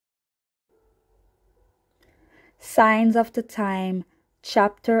Signs of the Time,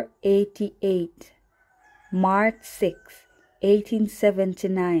 Chapter 88, March 6,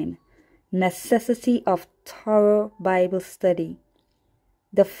 1879. Necessity of thorough Bible study.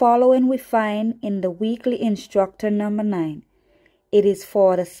 The following we find in the Weekly Instructor number 9. It is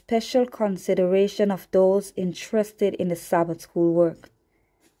for the special consideration of those interested in the Sabbath school work.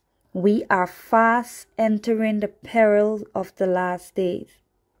 We are fast entering the perils of the last days,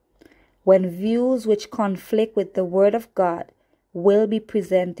 when views which conflict with the Word of God will be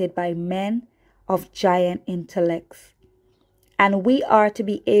presented by men of giant intellects, and we are to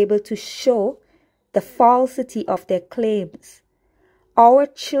be able to show the falsity of their claims. Our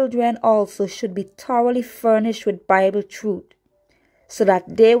children also should be thoroughly furnished with Bible truth, so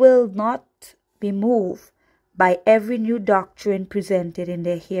that they will not be moved by every new doctrine presented in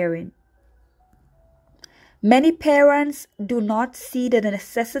their hearing. Many parents do not see the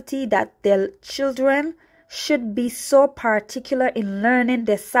necessity that their children should be so particular in learning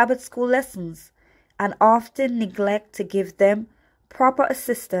their Sabbath school lessons, and often neglect to give them proper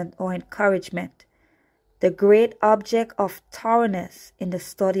assistance or encouragement. The great object of thoroughness in the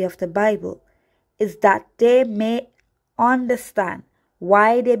study of the Bible is that they may understand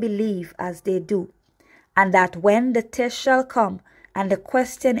why they believe as they do, and that when the test shall come and the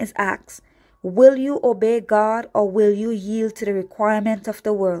question is asked, will you obey God or will you yield to the requirement of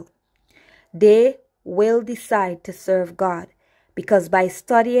the world? They will decide to serve God, because by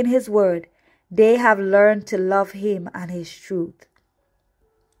studying His Word, they have learned to love Him and His truth.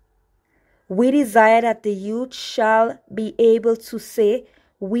 We desire that the youth shall be able to say,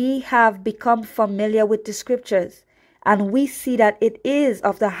 we have become familiar with the Scriptures, and we see that it is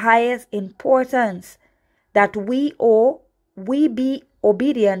of the highest importance that we be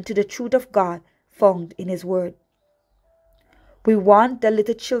obedient to the truth of God found in His Word. We want the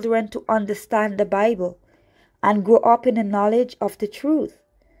little children to understand the Bible and grow up in the knowledge of the truth.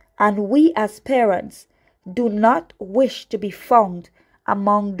 And we as parents do not wish to be found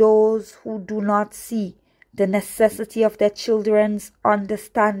among those who do not see the necessity of their children's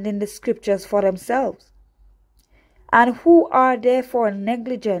understanding the Scriptures for themselves, and who are therefore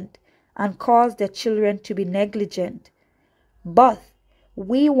negligent and cause their children to be negligent. But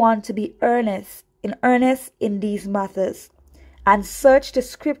we want to be earnest in these matters, and search the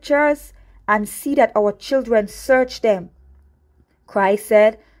Scriptures and see that our children search them. Christ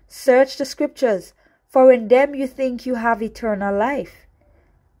said, search the Scriptures, for in them you think you have eternal life,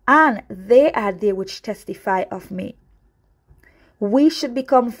 and they are they which testify of me. We should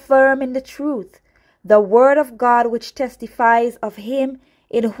become firm in the truth, the Word of God which testifies of Him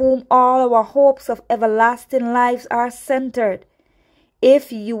in whom all our hopes of everlasting lives are centered.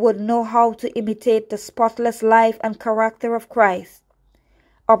 If you would know how to imitate the spotless life and character of Christ,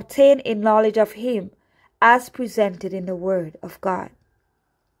 obtain a knowledge of Him as presented in the Word of God.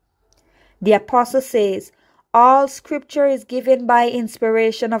 The Apostle says, all Scripture is given by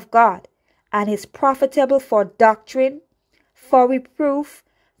inspiration of God, and is profitable for doctrine, for reproof,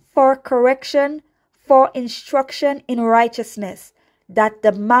 for correction, for instruction in righteousness, that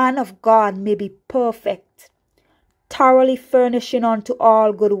the man of God may be perfect, thoroughly furnishing unto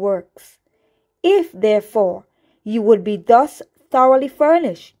all good works. If therefore you would be thus thoroughly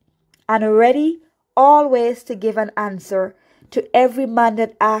furnished, and ready always to give an answer to every man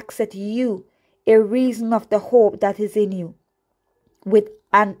that asks at you a reason of the hope that is in you, with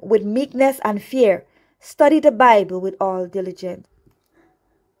meekness and fear, study the Bible with all diligence.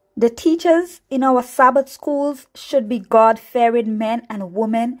 The teachers in our Sabbath schools should be God-fearing men and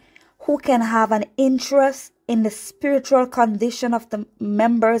women who can have an interest in the spiritual condition of the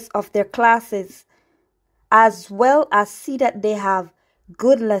members of their classes, as well as see that they have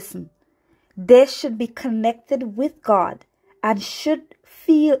good lessons. They should be connected with God and should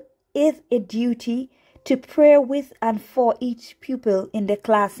feel it a duty to pray with and for each pupil in their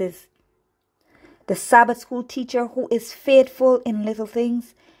classes. The Sabbath school teacher who is faithful in little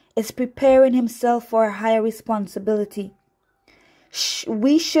things is preparing himself for a higher responsibility.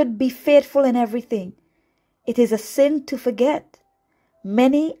 We should be faithful in everything. It is a sin to forget.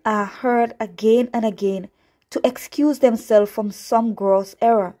 Many are heard again and again to excuse themselves from some gross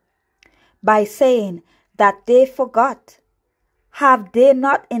error by saying that they forgot. Have they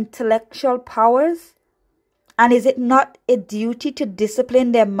not intellectual powers? And is it not a duty to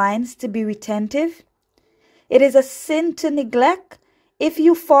discipline their minds to be retentive? It is a sin to neglect. If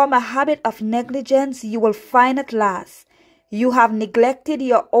you form a habit of negligence, you will find at last you have neglected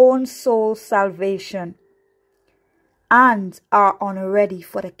your own soul's salvation and are unready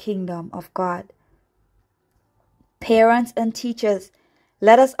for the kingdom of God. Parents and teachers,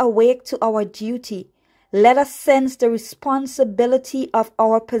 let us awake to our duty Let us sense the responsibility of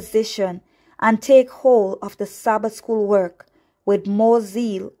our position and take hold of the Sabbath school work with more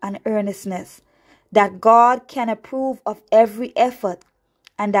zeal and earnestness, that God can approve of every effort,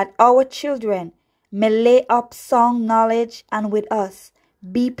 and that our children may lay up sound knowledge and with us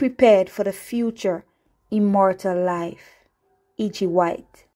be prepared for the future immortal life. E.G. White.